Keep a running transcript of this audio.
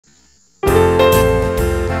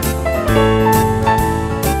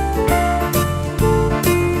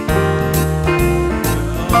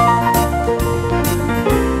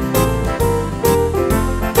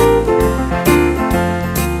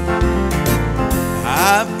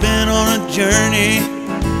journey,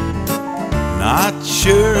 not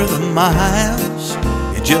sure of the miles.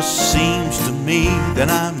 It just seems to me that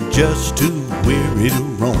I'm just too weary to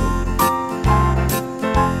roam.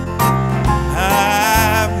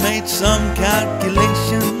 I've made some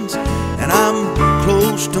calculations and I'm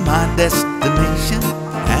close to my destination,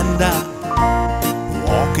 and I'm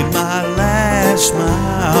walking my last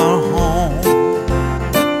mile home.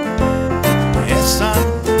 Yes,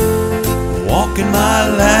 I'm walking my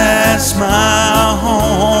last mile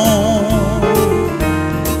home.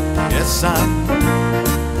 Yes, I'm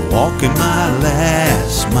walking my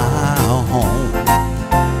last mile home.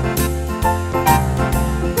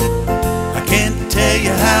 I can't tell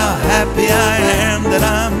you how happy I am that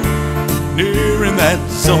I'm nearing that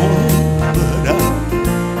zone, but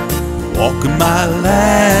I'm walking my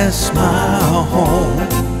last mile home.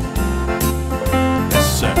 Yes,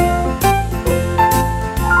 sir.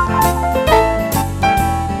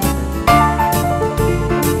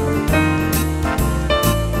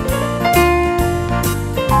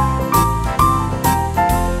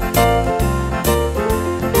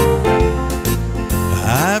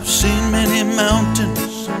 I've seen many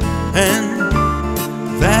mountains and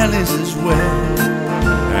valleys as well,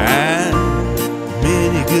 and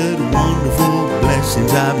many good, wonderful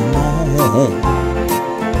blessings I've known.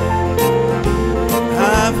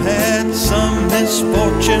 I've had some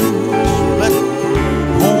misfortunes, but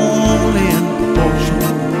only in proportion.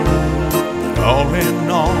 But all in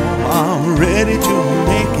all, I'm ready to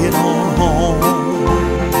make it on home.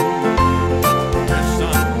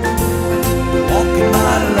 Walking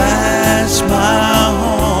my last mile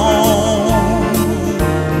home.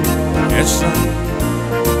 Yes, I'm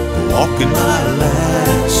walking my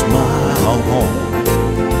last mile home.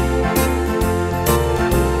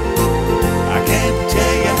 I can't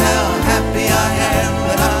tell you how happy I am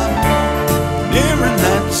that I'm nearing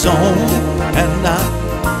that zone, and I'm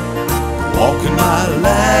walking my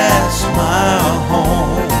last mile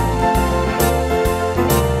home.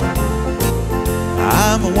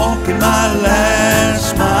 I'm walking my last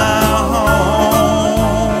mile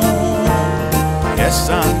home. Yes,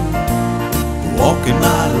 I'm walking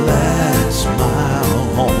my last mile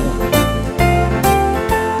home.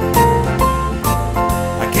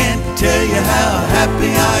 I can't tell you how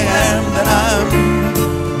happy I am that I'm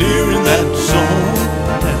nearing that zone,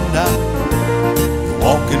 and I'm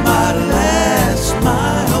walking my last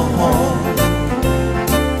mile home.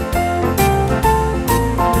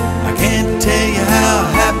 I can't tell you how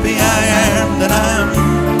happy I am that I'm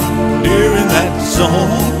nearing that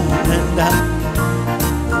zone, and I'm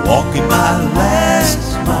walking my last